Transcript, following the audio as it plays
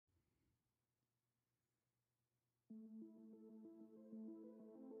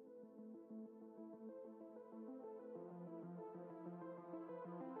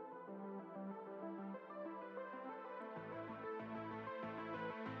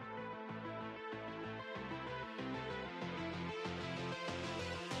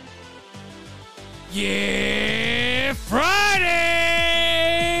Yeah, Friday!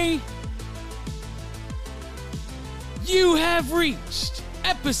 You have reached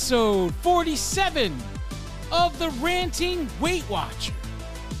episode 47 of the Ranting Weight Watcher.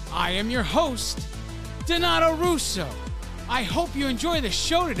 I am your host, Donato Russo. I hope you enjoy the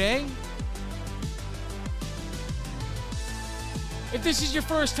show today. If this is your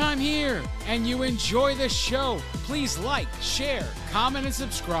first time here and you enjoy the show, please like, share, comment, and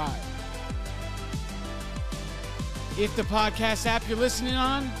subscribe. If the podcast app you're listening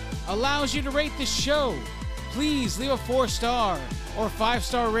on allows you to rate the show, please leave a 4-star or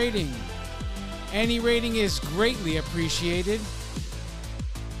 5-star rating. Any rating is greatly appreciated.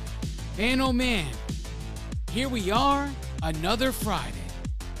 And oh man, here we are, another Friday.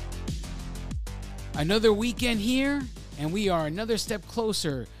 Another weekend here, and we are another step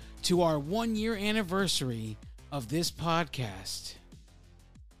closer to our 1-year anniversary of this podcast.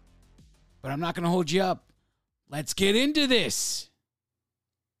 But I'm not going to hold you up. Let's get into this.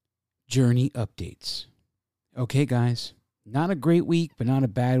 Journey updates. Okay, guys. Not a great week, but not a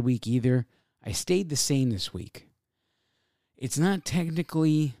bad week either. I stayed the same this week. It's not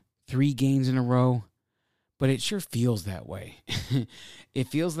technically 3 gains in a row, but it sure feels that way. It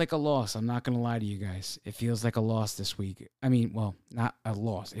feels like a loss. I'm not going to lie to you guys. It feels like a loss this week. I mean, well, not a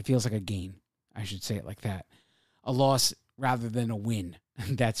loss. It feels like a gain. I should say it like that. A loss rather than a win.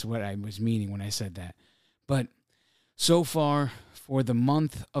 That's what I was meaning when I said that. But so far, for the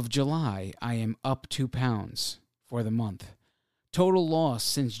month of July, I am up 2 pounds for the month. Total loss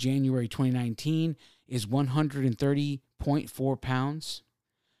since January 2019 is 130.4 pounds.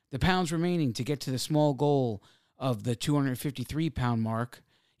 The pounds remaining to get to the small goal of the 253-pound mark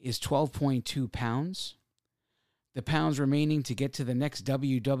is 12.2 pounds. The pounds remaining to get to the next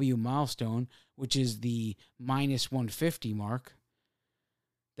WW milestone, which is the minus 150 mark,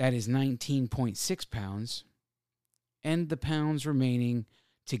 that is 19.6 pounds. And the pounds remaining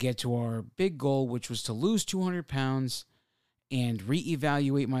to get to our big goal, which was to lose 200 pounds and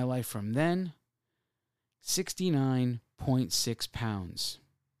reevaluate my life from then, 69.6 pounds.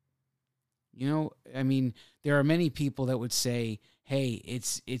 You know, I mean, there are many people that would say, hey,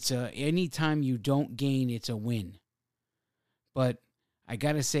 it's anytime you don't gain, it's a win. But I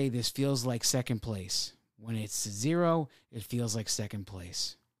got to say, this feels like second place. When it's 0, it feels like second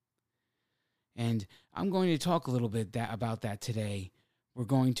place. And I'm going to talk a little bit about that today. We're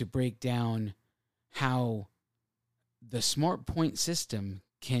going to break down how the smart point system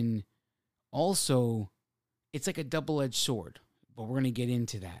can also, it's like a double-edged sword, but we're going to get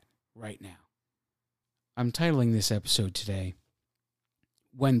into that right now. I'm titling this episode today,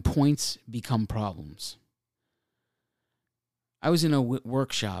 When Points Become Problems. I was in a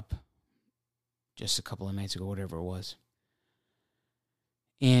workshop just a couple of nights ago, whatever it was.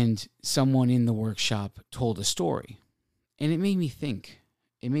 And someone in the workshop told a story. And it made me think.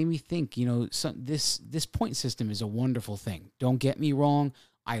 You know, this point system is a wonderful thing. Don't get me wrong.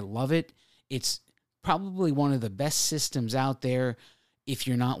 I love it. It's probably one of the best systems out there. If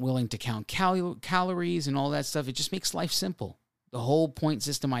you're not willing to count calories and all that stuff, it just makes life simple. The whole point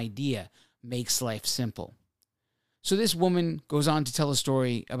system idea makes life simple. So this woman goes on to tell a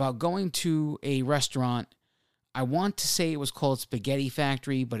story about going to a restaurant. I want to say it was called Spaghetti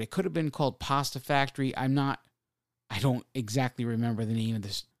Factory, but it could have been called Pasta Factory. I don't exactly remember the name of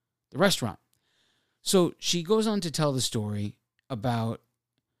the restaurant. So she goes on to tell the story about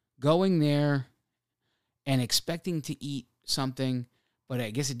going there and expecting to eat something, but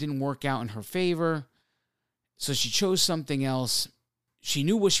I guess it didn't work out in her favor. So she chose something else. She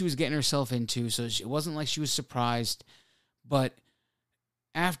knew what she was getting herself into, so it wasn't like she was surprised. But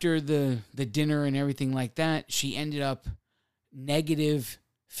after the dinner and everything like that, she ended up negative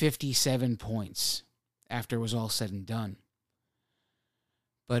 57 points after it was all said and done.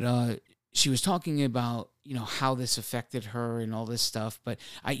 But she was talking about, you know, how this affected her and all this stuff. But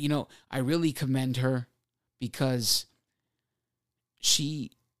I really commend her because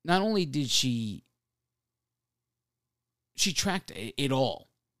she not only did she tracked it all.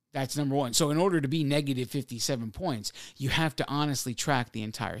 That's number one. So in order to be negative 57 points, you have to honestly track the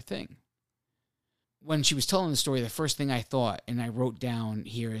entire thing. When she was telling the story, the first thing I thought, and I wrote down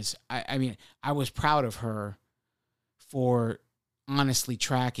here is, I was proud of her for honestly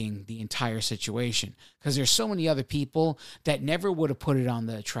tracking the entire situation. Because there's so many other people that never would have put it on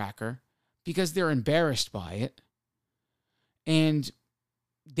the tracker because they're embarrassed by it. And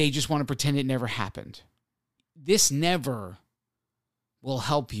they just want to pretend it never happened. This never will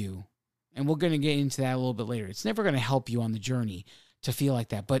help you. And we're going to get into that a little bit later. It's never going to help you on the journey to feel like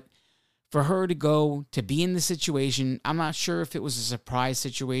that. But for her to go, to be in the situation, I'm not sure if it was a surprise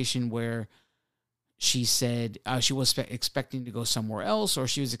situation where she said she was expecting to go somewhere else, or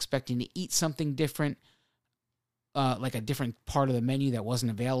she was expecting to eat something different, like a different part of the menu that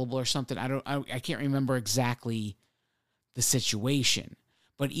wasn't available or something. I can't remember exactly the situation.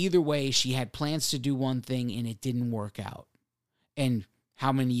 But either way, she had plans to do one thing and it didn't work out. And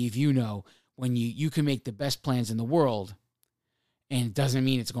how many of you know when you can make the best plans in the world and it doesn't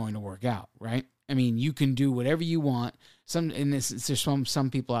mean it's going to work out, right? I mean, you can do whatever you want. There's some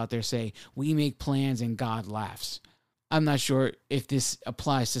people out there say, we make plans and God laughs. I'm not sure if this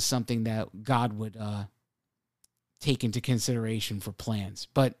applies to something that God would take into consideration for plans.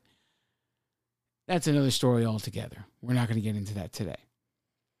 But that's another story altogether. We're not going to get into that today.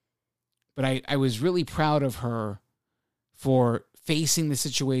 But I was really proud of her for facing the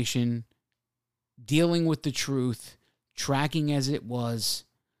situation, dealing with the truth, tracking as it was,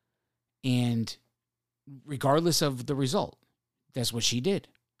 and regardless of the result, that's what she did.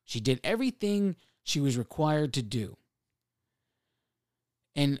 She did everything she was required to do.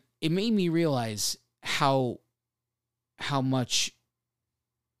 And it made me realize how much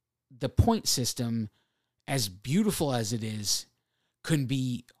the point system, as beautiful as it is, can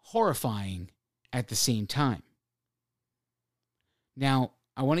be horrifying at the same time. Now,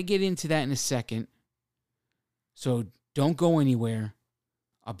 I want to get into that in a second, so don't go anywhere.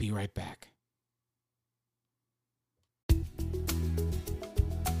 I'll be right back.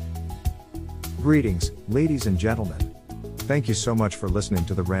 Greetings, ladies and gentlemen. Thank you so much for listening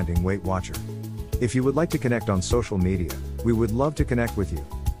to the Ranting Weight Watcher. If you would like to connect on social media, we would love to connect with you.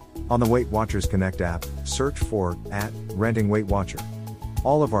 On the Weight Watchers Connect app, search for @Ranting Weight Watcher.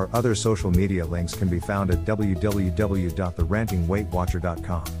 All of our other social media links can be found at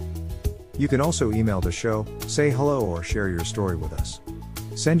www.therantingweightwatcher.com. You can also email the show, say hello, or share your story with us.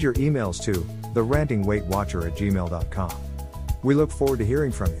 Send your emails to therantingweightwatcher@gmail.com. We look forward to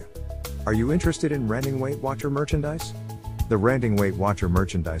hearing from you. Are you interested in Ranting Weight Watcher merchandise? The Ranting Weight Watcher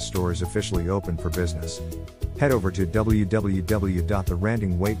merchandise store is officially open for business. Head over to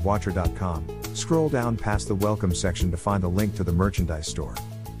www.therantingweightwatcher.com, scroll down past the welcome section to find the link to the merchandise store.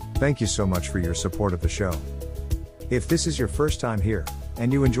 Thank you so much for your support of the show. If this is your first time here,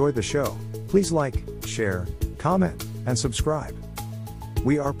 and you enjoyed the show, please like, share, comment, and subscribe.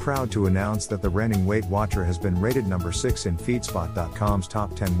 We are proud to announce that the Ranting Weight Watcher has been rated number 6 in Feedspot.com's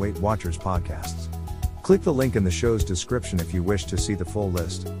top 10 Weight Watchers podcasts. Click the link in the show's description if you wish to see the full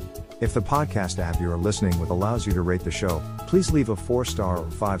list. If the podcast app you are listening with allows you to rate the show, please leave a 4-star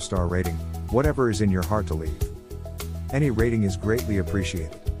or 5-star rating, whatever is in your heart to leave. Any rating is greatly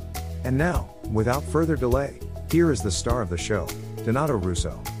appreciated. And now, without further delay, here is the star of the show, Donato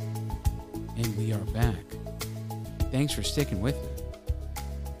Russo. And we are back. Thanks for sticking with me.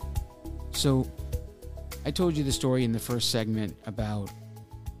 So, I told you the story in the first segment about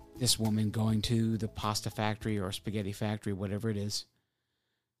this woman going to the pasta factory or spaghetti factory, whatever it is.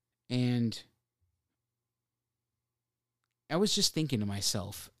 And I was just thinking to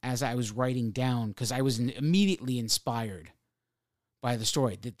myself as I was writing down, because I was immediately inspired by the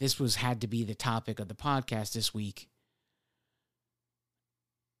story, that this had to be the topic of the podcast this week.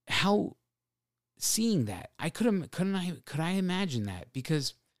 How seeing that, could I imagine that?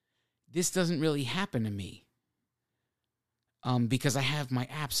 Because this doesn't really happen to me. Because I have my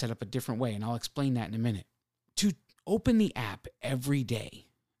app set up a different way, and I'll explain that in a minute. To open the app every day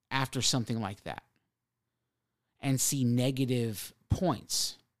after something like that and see negative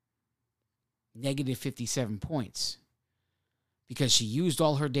points, negative 57 points, because she used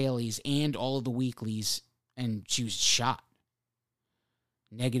all her dailies and all of the weeklies, and she was shot.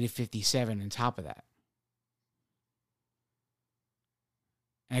 Negative 57 on top of that.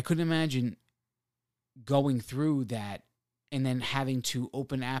 And I couldn't imagine going through that and then having to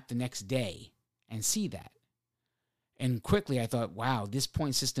open app the next day and see that. And quickly I thought, wow, this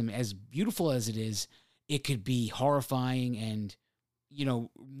point system, as beautiful as it is, it could be horrifying and,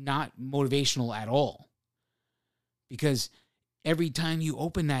 not motivational at all. Because every time you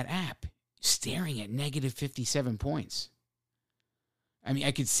open that app, staring at negative 57 points. I mean,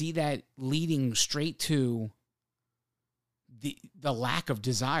 I could see that leading straight to the lack of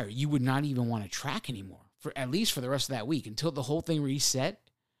desire. You would not even want to track anymore, for at least for the rest of that week, until the whole thing reset.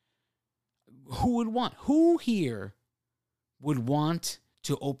 Who here would want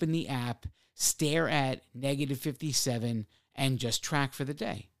to open the app, stare at negative 57, and just track for the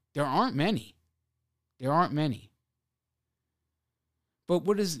day? There aren't many. But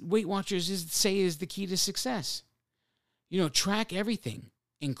what does Weight Watchers say is the key to success? Track everything,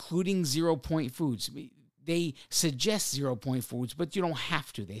 including 0-point foods. They suggest 0-point foods, but you don't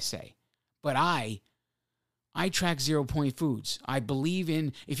have to, they say. But I track 0-point foods. I believe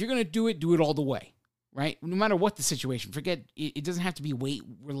in, if you're going to do it all the way. right? No matter what the situation, forget, it doesn't have to be weight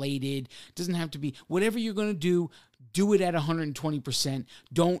related. It doesn't have to be, whatever you're going to do it at 120%.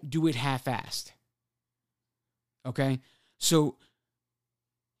 Don't do it half-assed. Okay? So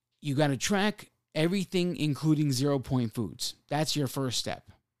you got to track everything, including 0-point foods. That's your first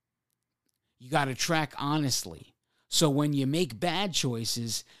step. You got to track honestly. So when you make bad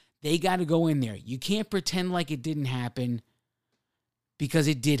choices, they got to go in there. You can't pretend like it didn't happen, because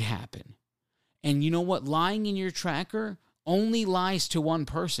it did happen. And you know what? Lying in your tracker only lies to one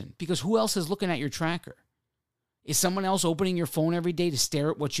person, because who else is looking at your tracker? Is someone else opening your phone every day to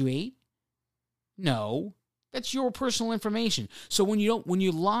stare at what you ate? No, that's your personal information. So when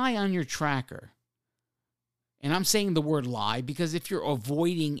you lie on your tracker, and I'm saying the word lie because if you're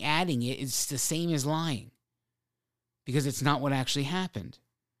avoiding adding it, it's the same as lying, because it's not what actually happened.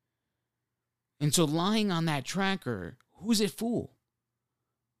 And so lying on that tracker, who's it fool?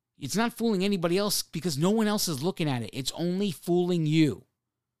 It's not fooling anybody else, because no one else is looking at it. It's only fooling you.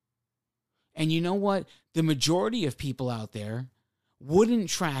 And you know what? The majority of people out there wouldn't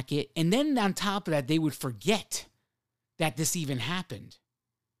track it. And then on top of that, they would forget that this even happened.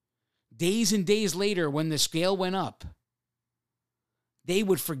 Days and days later, when the scale went up, they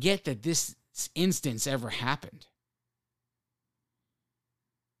would forget that this instance ever happened.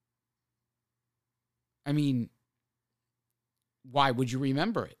 I mean, why would you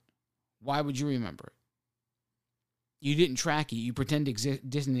remember it? Why would you remember it? You didn't track it. You pretend it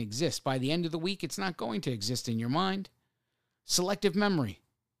didn't exist. By the end of the week, it's not going to exist in your mind. Selective memory.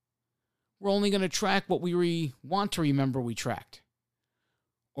 We're only going to track what we want to remember we tracked.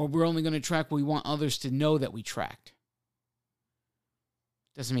 Or we're only going to track what we want others to know that we tracked.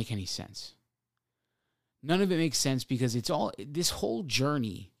 Doesn't make any sense. None of it makes sense, because this whole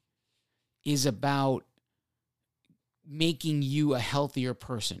journey is about making you a healthier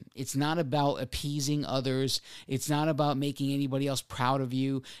person. It's not about appeasing others. It's not about making anybody else proud of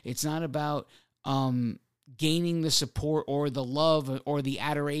you. It's not about gaining the support or the love or the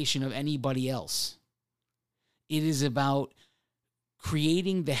adoration of anybody else. It is about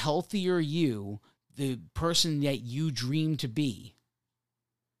creating the healthier you, the person that you dream to be.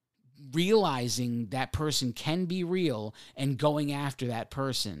 Realizing that person can be real and going after that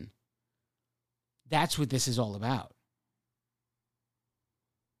person. That's what this is all about.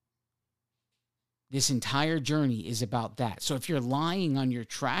 This entire journey is about that. So if you're lying on your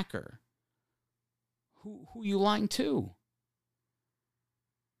tracker, who are you lying to?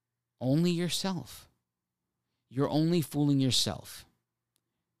 Only yourself. You're only fooling yourself.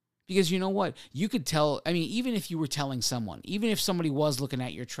 Because you know what? You could tell, even if you were telling someone, even if somebody was looking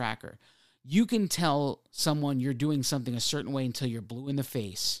at your tracker, you can tell someone you're doing something a certain way until you're blue in the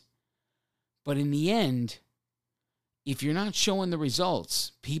face. But in the end, if you're not showing the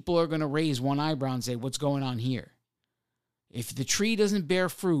results, people are going to raise one eyebrow and say, what's going on here? If the tree doesn't bear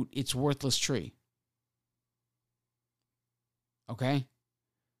fruit, it's a worthless tree. Okay?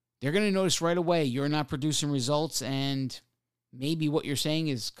 They're going to notice right away you're not producing results, and maybe what you're saying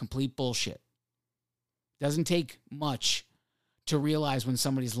is complete bullshit. Doesn't take much to realize when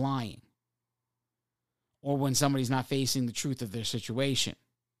somebody's lying or when somebody's not facing the truth of their situation.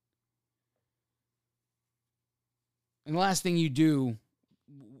 And the last thing you do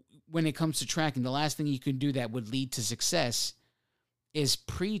when it comes to tracking, the last thing you can do that would lead to success is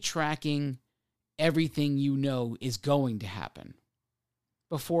pre-tracking everything you know is going to happen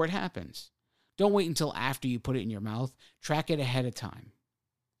before it happens. Don't wait until after you put it in your mouth. Track it ahead of time.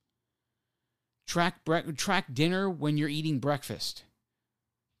 Track dinner when you're eating breakfast,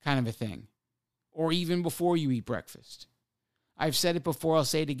 kind of a thing. Or even before you eat breakfast. I've said it before, I'll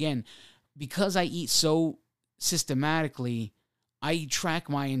say it again. Because I eat so systematically, I track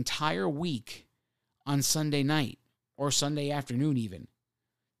my entire week on Sunday night or Sunday afternoon even.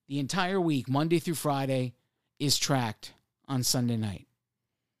 The entire week, Monday through Friday, is tracked on Sunday night.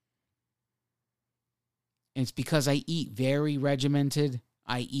 And it's because I eat very regimented.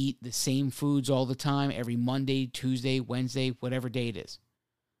 I eat the same foods all the time, every Monday, Tuesday, Wednesday, whatever day it is.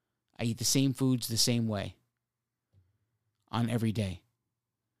 I eat the same foods the same way on every day.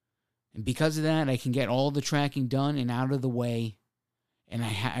 And because of that, I can get all the tracking done and out of the way, and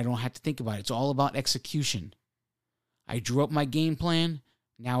I don't have to think about it. It's all about execution. I drew up my game plan.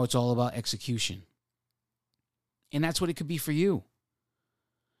 Now it's all about execution. And that's what it could be for you.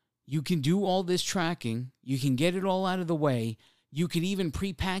 You can do all this tracking. You can get it all out of the way. You could even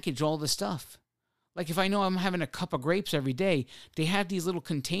pre-package all the stuff. Like if I know I'm having a cup of grapes every day, they have these little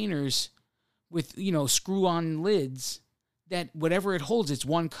containers with, screw-on lids that whatever it holds, it's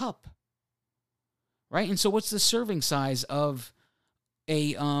 1 cup. Right? And so what's the serving size of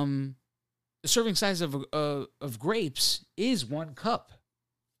a the serving size of grapes is 1 cup.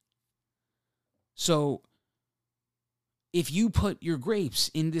 So if you put your grapes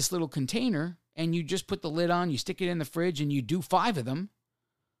in this little container and you just put the lid on, you stick it in the fridge and you do 5 of them,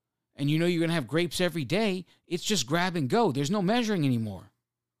 and you know you're going to have grapes every day, it's just grab and go. There's no measuring anymore.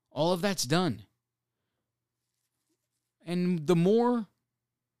 All of that's done. And the more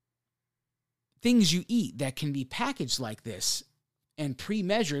things you eat that can be packaged like this and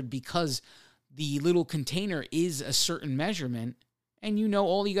pre-measured because the little container is a certain measurement, and you know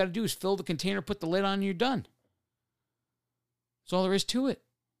all you got to do is fill the container, put the lid on, and you're done. That's all there is to it.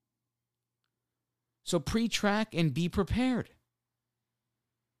 So pre-track and be prepared.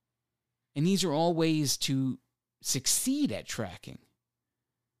 And these are all ways to succeed at tracking.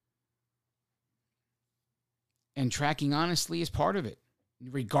 And tracking honestly is part of it.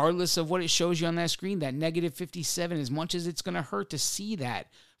 Regardless of what it shows you on that screen, that negative 57, as much as it's going to hurt to see that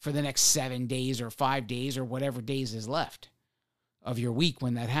for the next 7 days or 5 days or whatever days is left of your week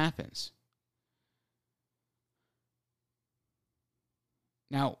when that happens.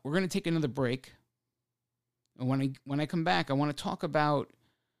 Now, we're going to take another break. And when I come back, I want to talk about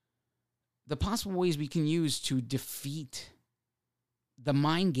the possible ways we can use to defeat the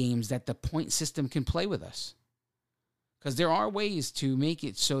mind games that the point system can play with us. Because there are ways to make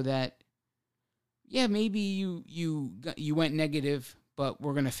it so that, yeah, maybe you went negative, but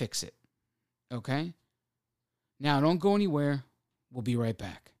we're going to fix it. Okay? Now, don't go anywhere. We'll be right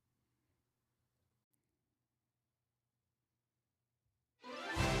back.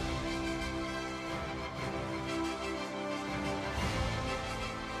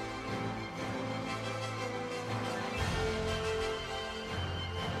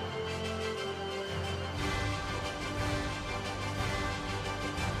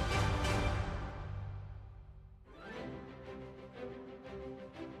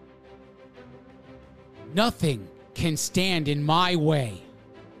 Nothing can stand in my way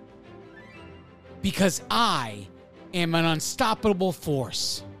because I am an unstoppable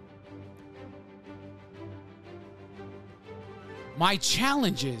force. My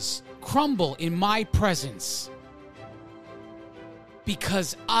challenges crumble in my presence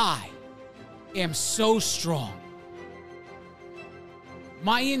because I am so strong.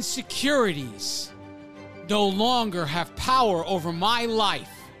 My insecurities no longer have power over my life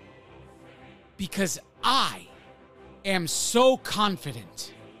because I am so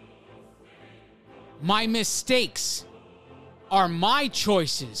confident. My mistakes are my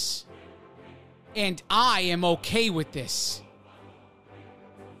choices, and I am okay with this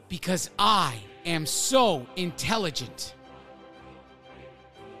because I am so intelligent.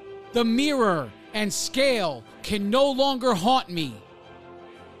 The mirror and scale can no longer haunt me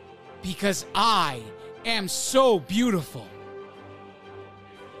because I am so beautiful.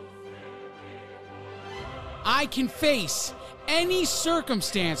 I can face any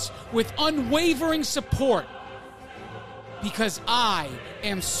circumstance with unwavering support because I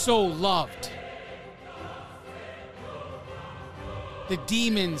am so loved. The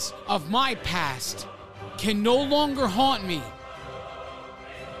demons of my past can no longer haunt me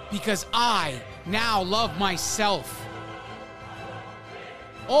because I now love myself.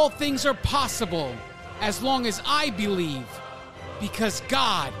 All things are possible as long as I believe because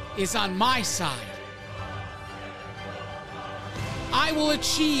God is on my side. I will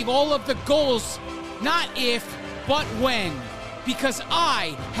achieve all of the goals, not if, but when, because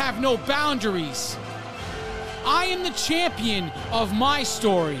I have no boundaries. I am the champion of my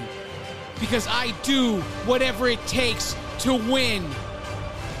story because I do whatever it takes to win.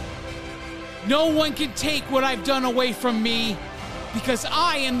 No one can take what I've done away from me because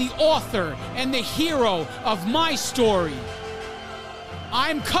I am the author and the hero of my story.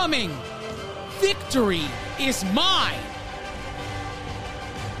 I'm coming. Victory is mine.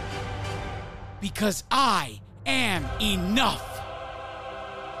 Because I am enough.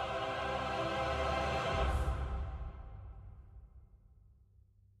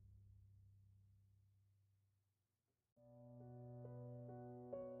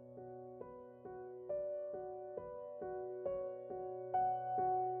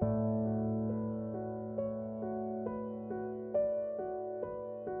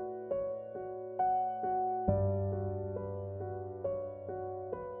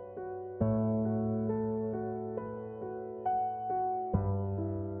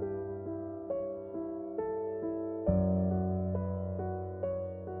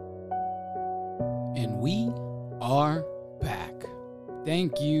 And we are back.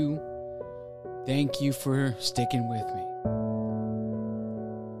 Thank you. Thank you for sticking with me.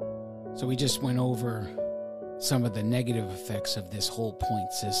 So we just went over some of the negative effects of this whole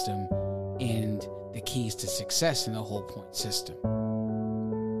point system and the keys to success in the whole point system.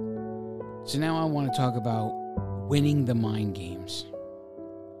 So now I want to talk about winning the mind games.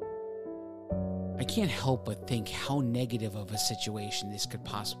 I can't help but think how negative of a situation this could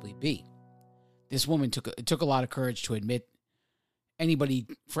possibly be. This woman it took a lot of courage to admit anybody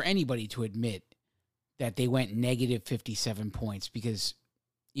to admit that they went negative 57 points, because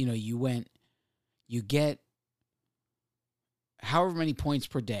you get however many points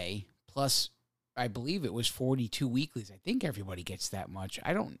per day, plus I believe it was 42 weeklies. I think everybody gets that much.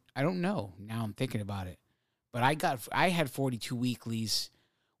 I don't know. Now I'm thinking about it. But I had 42 weeklies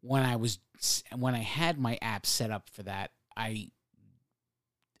when I had my app set up for that. I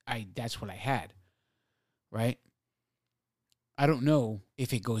that's what I had. Right? I don't know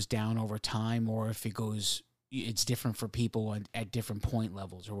if it goes down over time or if it's different for people at different point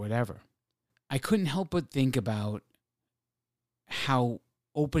levels or whatever. I couldn't help but think about how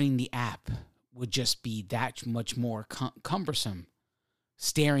opening the app would just be that much more cumbersome,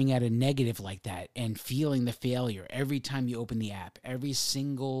 staring at a negative like that and feeling the failure every time you open the app, every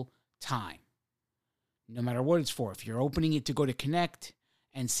single time, no matter what it's for. If you're opening it to go to connect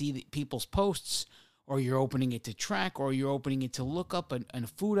and see people's posts, or you're opening it to track, or you're opening it to look up a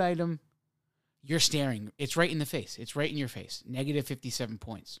food item, you're staring. It's right in the face. It's right in your face. Negative 57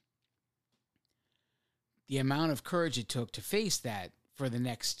 points. The amount of courage it took to face that for the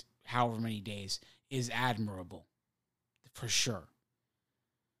next however many days is admirable, for sure.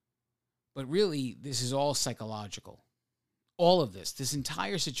 But really, this is all psychological. All of this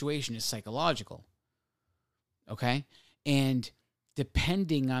entire situation is psychological. Okay? And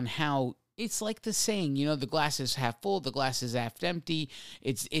depending on how, it's like the saying, the glass is half full, the glass is half empty.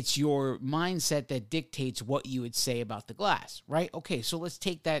 It's your mindset that dictates what you would say about the glass, right? Okay, so let's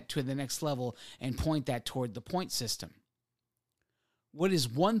take that to the next level and point that toward the point system. What is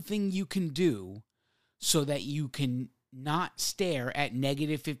one thing you can do so that you can not stare at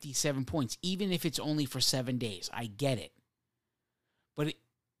negative 57 points, even if it's only for 7 days? I get it. But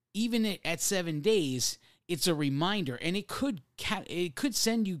even at 7 days, it's a reminder, and it could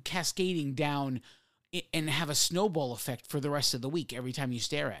send you cascading down and have a snowball effect for the rest of the week every time you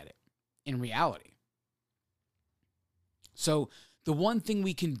stare at it, in reality. So the one thing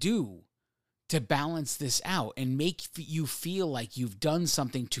we can do to balance this out and make you feel like you've done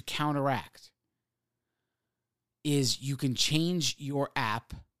something to counteract is you can change your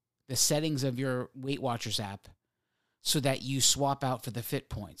app, the settings of your Weight Watchers app, so that you swap out for the Fit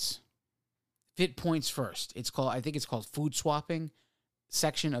Points. Fit Points first. I think it's called food swapping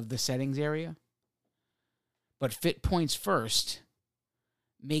section of the settings area. But Fit Points first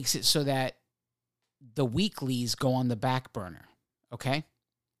makes it so that the weeklies go on the back burner. Okay?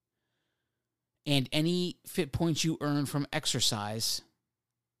 And any Fit Points you earn from exercise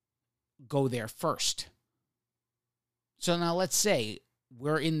go there first. So now let's say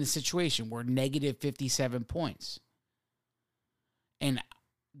we're in the situation, we're negative 57 points. And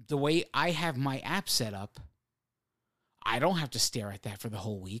the way I have my app set up, I don't have to stare at that for the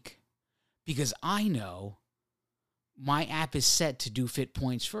whole week, because I know my app is set to do Fit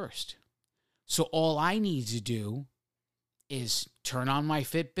Points first. So all I need to do is turn on my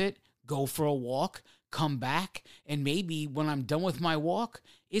Fitbit, go for a walk, come back, and maybe when I'm done with my walk,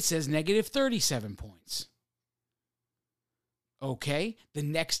 it says negative 37 points. Okay, the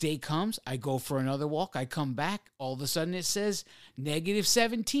next day comes, I go for another walk, I come back, all of a sudden it says negative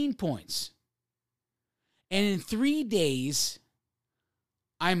 17 points. And in 3 days,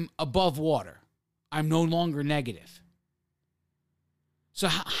 I'm above water. I'm no longer negative. So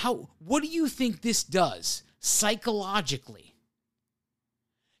what do you think this does psychologically?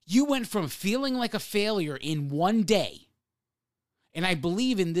 You went from feeling like a failure in 1 day, and I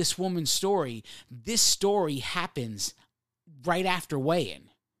believe in this woman's story, this story happens right after weigh-in.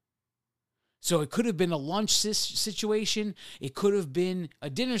 So it could have been a lunch situation. It could have been a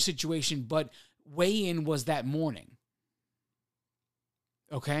dinner situation, but weigh-in was that morning.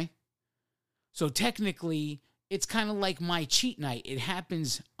 Okay? So technically, it's kind of like my cheat night. It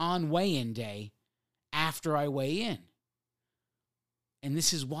happens on weigh-in day after I weigh in. And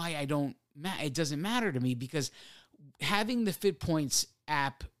this is why it doesn't matter to me, because having the Fit Points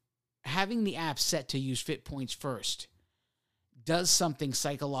app, having the app set to use Fit Points first, does something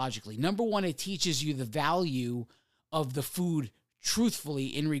psychologically. Number one, it teaches you the value of the food truthfully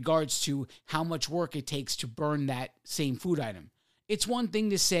in regards to how much work it takes to burn that same food item. It's one thing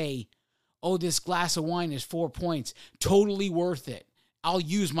to say, oh, this glass of wine is 4 points, totally worth it. I'll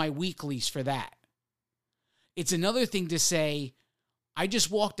use my weeklies for that. It's another thing to say, I just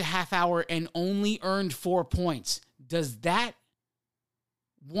walked a half hour and only earned 4 points. Does that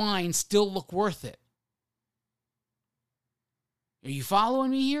wine still look worth it? Are you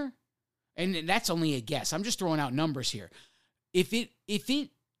following me here? And that's only a guess. I'm just throwing out numbers here. If it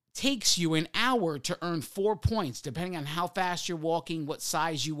takes you an hour to earn 4 points, depending on how fast you're walking, what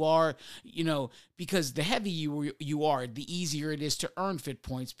size you are, because the heavier you are, the easier it is to earn fit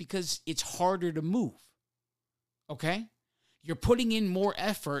points because it's harder to move. Okay? You're putting in more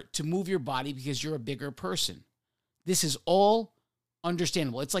effort to move your body because you're a bigger person. This is all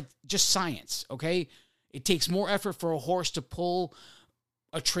understandable. It's like just science, okay? It takes more effort for a horse to pull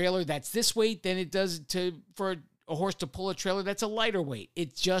a trailer that's this weight than it does for a horse to pull a trailer that's a lighter weight.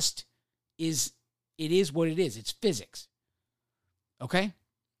 It just is, it is what it is. It's physics. Okay?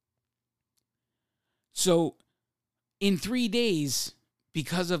 So in 3 days,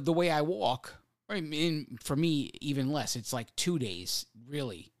 because of the way I walk, for me, even less, it's like 2 days,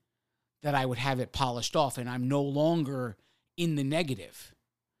 really, that I would have it polished off, and I'm no longer in the negative.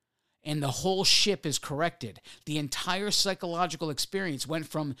 And the whole ship is corrected. The entire psychological experience went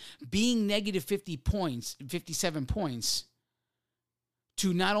from being negative 57 points,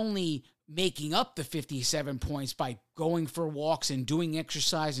 to not only making up the 57 points by going for walks and doing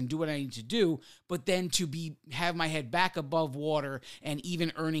exercise and do what I need to do, but then to have my head back above water and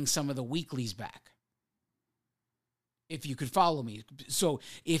even earning some of the weeklies back. If you could follow me. So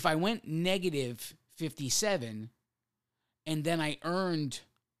if I went negative 57 and then I earned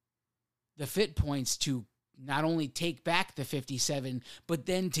the fit points to not only take back the 57, but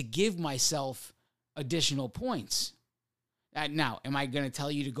then to give myself additional points. Now, am I going to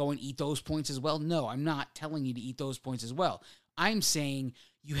tell you to go and eat those points as well? No, I'm not telling you to eat those points as well. I'm saying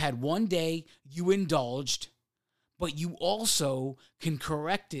you had 1 day, you indulged, but you also can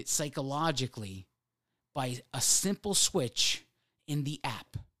correct it psychologically by a simple switch in the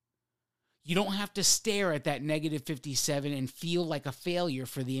app. You don't have to stare at that negative 57 and feel like a failure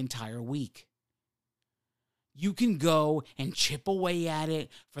for the entire week. You can go and chip away at it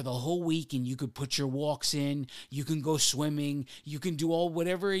for the whole week, and you could put your walks in. You can go swimming. You can do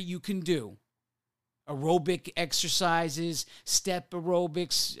whatever you can do. Aerobic exercises, step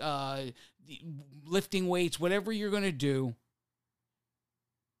aerobics, lifting weights, whatever you're going to do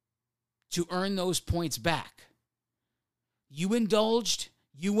to earn those points back. You indulged.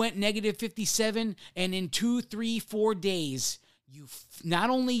 You went negative 57, and in 2, 3, 4 days, you not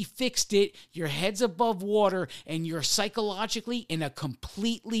only fixed it, your head's above water, and you're psychologically in a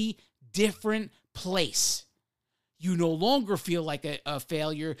completely different place. You no longer feel like a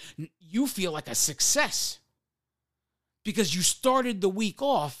failure. You feel like a success. Because you started the week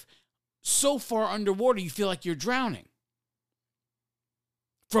off so far underwater, you feel like you're drowning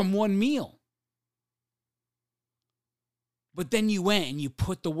from one meal. But then you went and you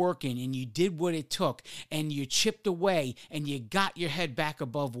put the work in and you did what it took and you chipped away and you got your head back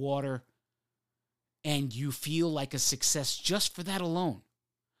above water and you feel like a success just for that alone.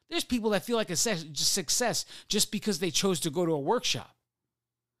 There's people that feel like a success just because they chose to go to a workshop.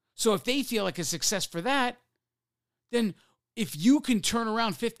 So if they feel like a success for that, then if you can turn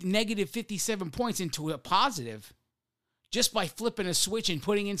around negative 57 points into a positive just by flipping a switch and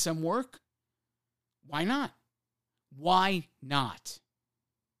putting in some work, why not? Why not?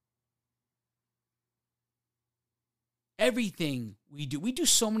 Everything we do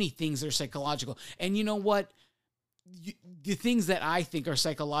so many things that are psychological. And you know what? The things that I think are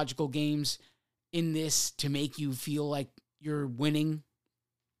psychological games in this to make you feel like you're winning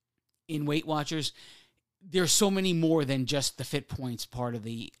in Weight Watchers, there's so many more than just the fit points part of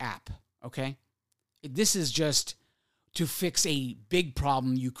the app, okay? This is just to fix a big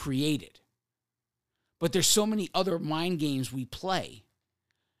problem you created. But there's so many other mind games we play.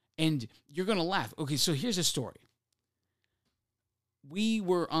 And you're going to laugh. Okay, so here's a story. We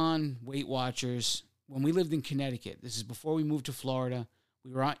were on Weight Watchers when we lived in Connecticut. This is before we moved to Florida.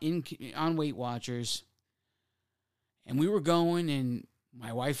 We were on Weight Watchers. And we were going, and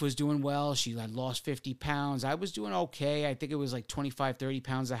my wife was doing well. She had lost 50 pounds. I was doing okay. I think it was like 25, 30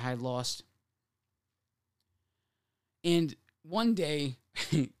 pounds I had lost. And one day,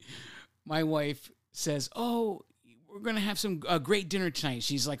 my wife says, "Oh, we're going to have a great dinner tonight."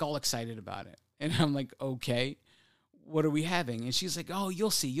 She's like all excited about it. And I'm like, "Okay, what are we having?" And she's like, "Oh, you'll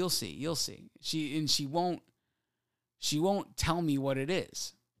see. She won't tell me what it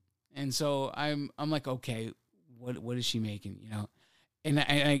is. And so I'm like, "Okay, what is she making?" You know? And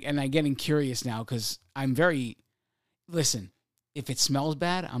I'm getting curious now because listen, if it smells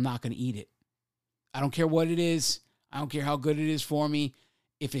bad, I'm not going to eat it. I don't care what it is. I don't care how good it is for me.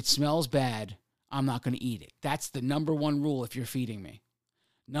 If it smells bad, I'm not going to eat it. That's the number one rule if you're feeding me.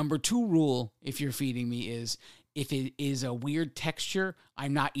 Number 2 rule if you're feeding me is if it is a weird texture,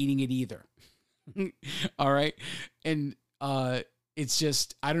 I'm not eating it either. All right. And it's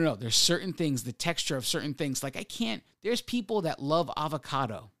just, I don't know. There's certain things, the texture of certain things. Like there's people that love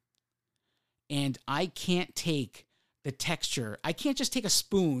avocado. And I can't take the texture. I can't just take a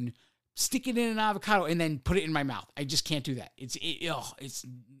spoon, stick it in an avocado, and then put it in my mouth. I just can't do that. It's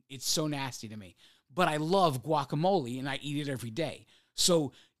so nasty to me. But I love guacamole, and I eat it every day.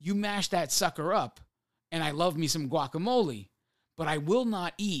 So you mash that sucker up, and I love me some guacamole, but I will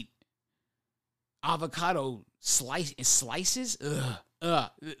not eat avocado slices.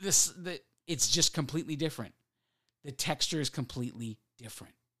 It's just completely different. The texture is completely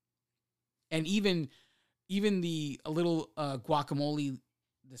different. And even the little guacamole,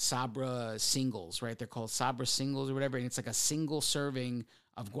 the Sabra singles, right? They're called Sabra singles or whatever, and it's like a single serving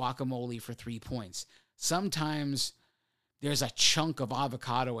of guacamole for 3 points. Sometimes there's a chunk of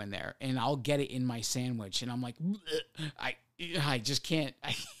avocado in there, and I'll get it in my sandwich, and I'm like, I just can't,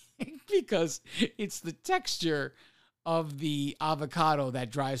 because it's the texture of the avocado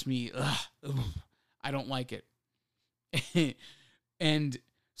that drives me. I don't like it. And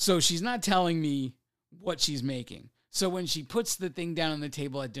so she's not telling me what she's making. So when she puts the thing down on the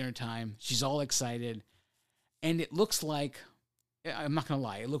table at dinner time, she's all excited. And it looks like, I'm not going to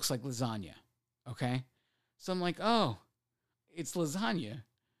lie, it looks like lasagna. Okay? So I'm like, oh, it's lasagna.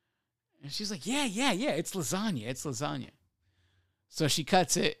 And she's like, yeah, it's lasagna. It's lasagna. So she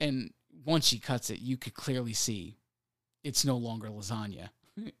cuts it, and once she cuts it, you could clearly see it's no longer lasagna.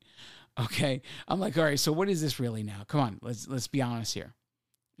 Okay? I'm like, all right, so what is this really now? Come on, let's be honest here.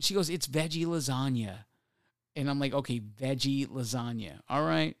 She goes, it's veggie lasagna. And I'm like, okay, veggie lasagna. All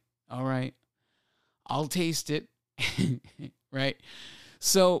right. I'll taste it. Right?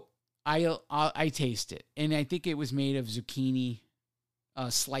 So I taste it. And I think it was made of zucchini,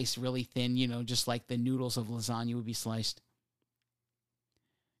 sliced really thin, just like the noodles of lasagna would be sliced.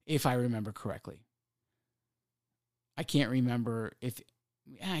 If I remember correctly. I can't remember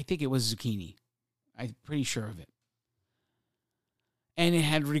I think it was zucchini. I'm pretty sure of it. And it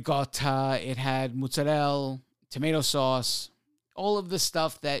had ricotta, it had mozzarella, tomato sauce, all of the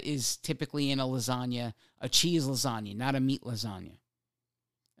stuff that is typically in a lasagna, a cheese lasagna, not a meat lasagna.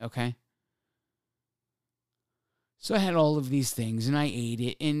 Okay? So I had all of these things, and I ate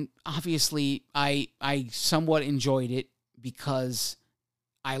it, and obviously I somewhat enjoyed it because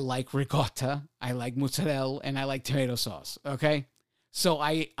I like ricotta, I like mozzarella, and I like tomato sauce, okay? So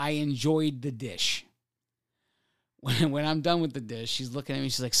I enjoyed the dish. When I'm done with the dish, she's looking at me.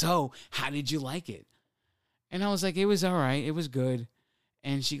 She's like, so how did you like it? And I was like, it was all right. It was good.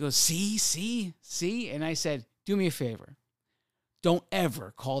 And she goes, see? And I said, do me a favor. Don't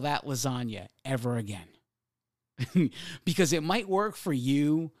ever call that lasagna ever again. Because it might work for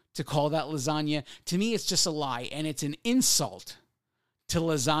you to call that lasagna. To me, it's just a lie. And it's an insult to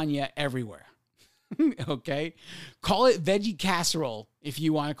lasagna everywhere. Okay? Call it veggie casserole if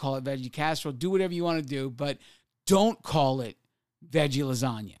you want to call it veggie casserole. Do whatever you want to do, but don't call it veggie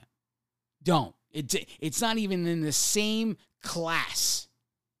lasagna. Don't. It's not even in the same class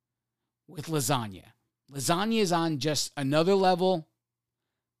with lasagna. Lasagna is on just another level.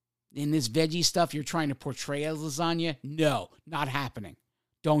 In this veggie stuff you're trying to portray as lasagna, no, not happening.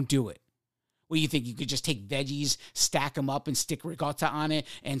 Don't do it. What do you think? You could just take veggies, stack them up, and stick ricotta on it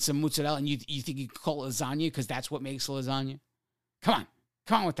and some mozzarella, and you think you could call it lasagna because that's what makes a lasagna? Come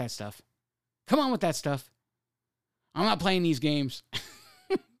on with that stuff. I'm not playing these games.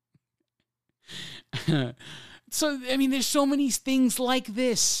 So, I mean, there's so many things like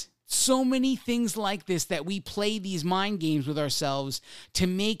this. So many things like this that we play these mind games with ourselves to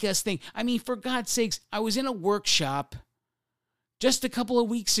make us think. I mean, for God's sakes, I was in a workshop just a couple of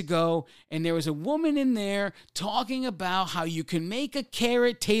weeks ago, and there was a woman in there talking about how you can make a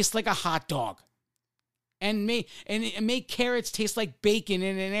carrot taste like a hot dog. And make carrots taste like bacon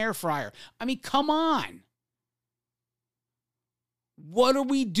in an air fryer. I mean, come on. What are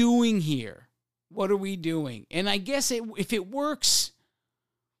we doing here? What are we doing? And I guess if it works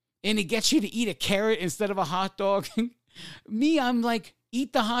and it gets you to eat a carrot instead of a hot dog, I'm like,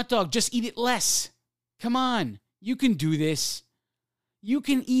 eat the hot dog. Just eat it less. Come on. You can do this. You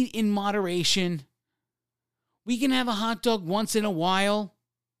can eat in moderation. We can have a hot dog once in a while.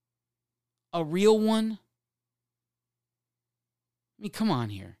 A real one. I mean, come on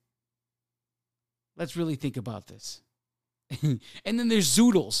here. Let's really think about this. And then there's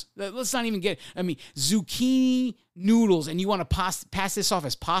zoodles. Let's not even zucchini noodles, and you want to pass this off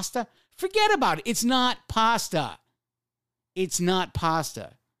as pasta? Forget about it. It's not pasta. It's not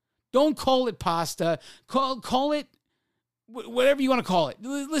pasta. Don't call it pasta. Call it whatever you want to call it.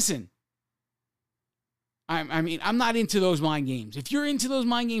 Listen, I mean, I'm not into those mind games. If you're into those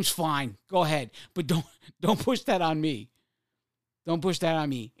mind games, fine, go ahead. But don't push that on me. Don't push that on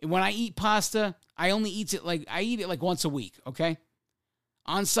me. When I eat pasta, I eat it like once a week, okay?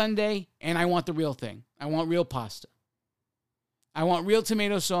 On Sunday, and I want the real thing. I want real pasta. I want real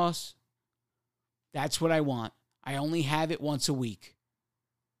tomato sauce. That's what I want. I only have it once a week.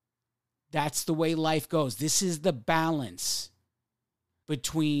 That's the way life goes. This is the balance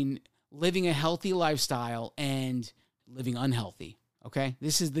between living a healthy lifestyle and living unhealthy, okay?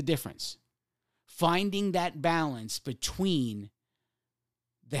 This is the difference. Finding that balance between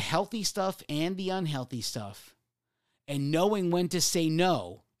the healthy stuff and the unhealthy stuff and knowing when to say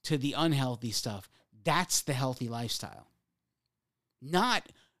no to the unhealthy stuff, that's the healthy lifestyle. Not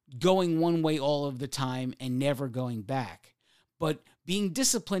going one way all of the time and never going back, but being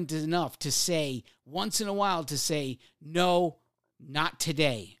disciplined enough to say, once in a while, to say, no, not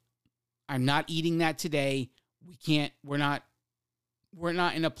today. I'm not eating that today. We're not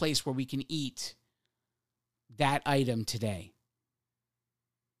in a place where we can eat that item today.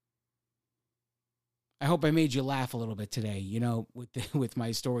 I hope I made you laugh a little bit today, with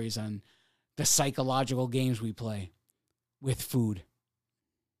my stories on the psychological games we play with food.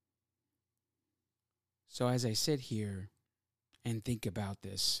 So as I sit here and think about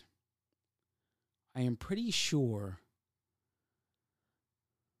this, I am pretty sure,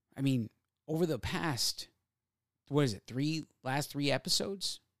 over the past, last 3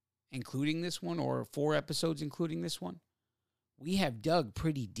 episodes, including this one, or 4 episodes including this one, we have dug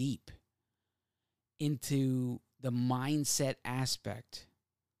pretty deep into the mindset aspect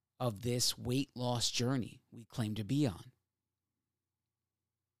of this weight loss journey we claim to be on.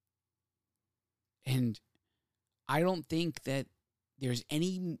 And I don't think that there's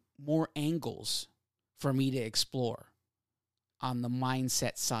any more angles for me to explore on the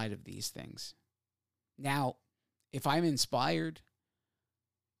mindset side of these things. Now, if I'm inspired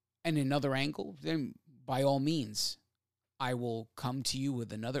in another angle, then by all means, I will come to you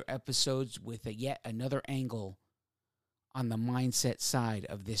with another episode with yet another angle on the mindset side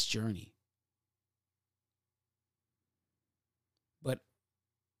of this journey. But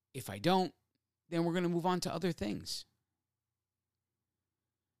if I don't, then we're going to move on to other things.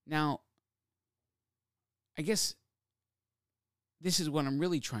 Now, I guess this is what I'm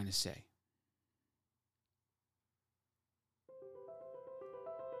really trying to say.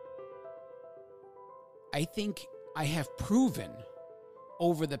 I think I have proven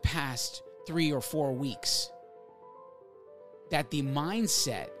over the past 3 or 4 weeks that the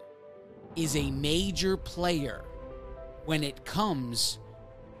mindset is a major player when it comes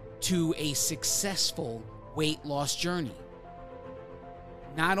to a successful weight loss journey.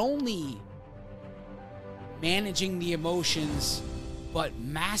 Not only managing the emotions, but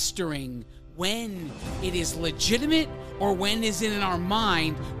mastering when it is legitimate or when is in our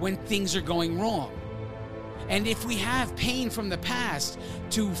mind when things are going wrong. And if we have pain from the past,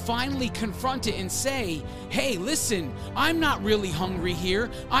 to finally confront it and say, hey, listen, I'm not really hungry here.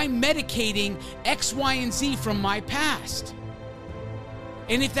 I'm medicating X, Y, and Z from my past.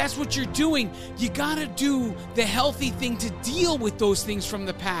 And if that's what you're doing, you gotta do the healthy thing to deal with those things from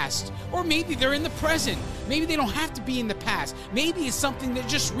the past. Or maybe they're in the present. Maybe they don't have to be in the past. Maybe it's something that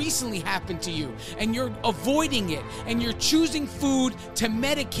just recently happened to you and you're avoiding it and you're choosing food to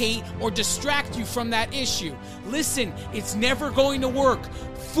medicate or distract you from that issue. Listen, it's never going to work.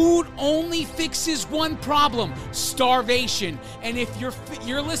 Food only fixes one problem: starvation. And if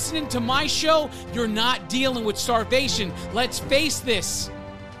you're listening to my show, you're not dealing with starvation. Let's face this.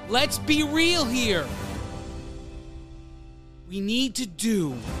 Let's be real here. We need to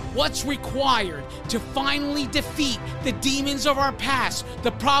do what's required to finally defeat the demons of our past,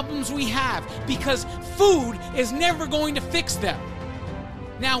 the problems we have, because food is never going to fix them.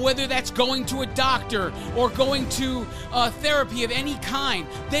 Now, whether that's going to a doctor or going to therapy of any kind,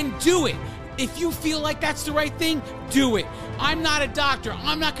 then do it. If you feel like that's the right thing, do it. I'm not a doctor.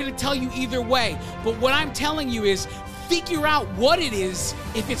 I'm not going to tell you either way. But what I'm telling you is figure out what it is.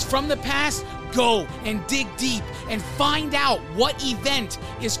 If it's from the past, go and dig deep and find out what event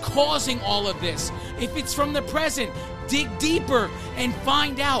is causing all of this. If it's from the present, dig deeper and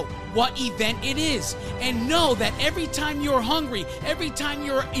find out what event it is. And know that every time you're hungry, every time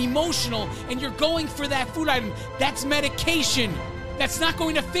you're emotional and you're going for that food item, that's medication. That's not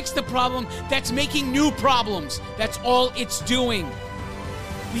going to fix the problem. That's making new problems. That's all it's doing.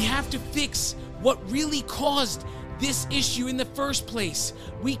 We have to fix what really caused this issue in the first place.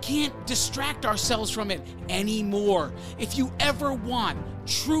 We can't distract ourselves from it anymore. If you ever want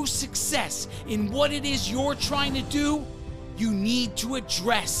true success in what it is you're trying to do, you need to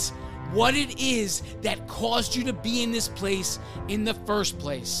address what it is that caused you to be in this place in the first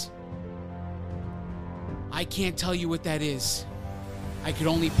place. I can't tell you what that is. I could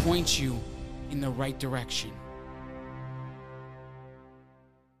only point you in the right direction.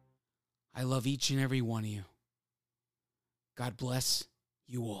 I love each and every one of you. God bless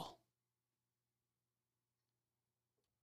you all.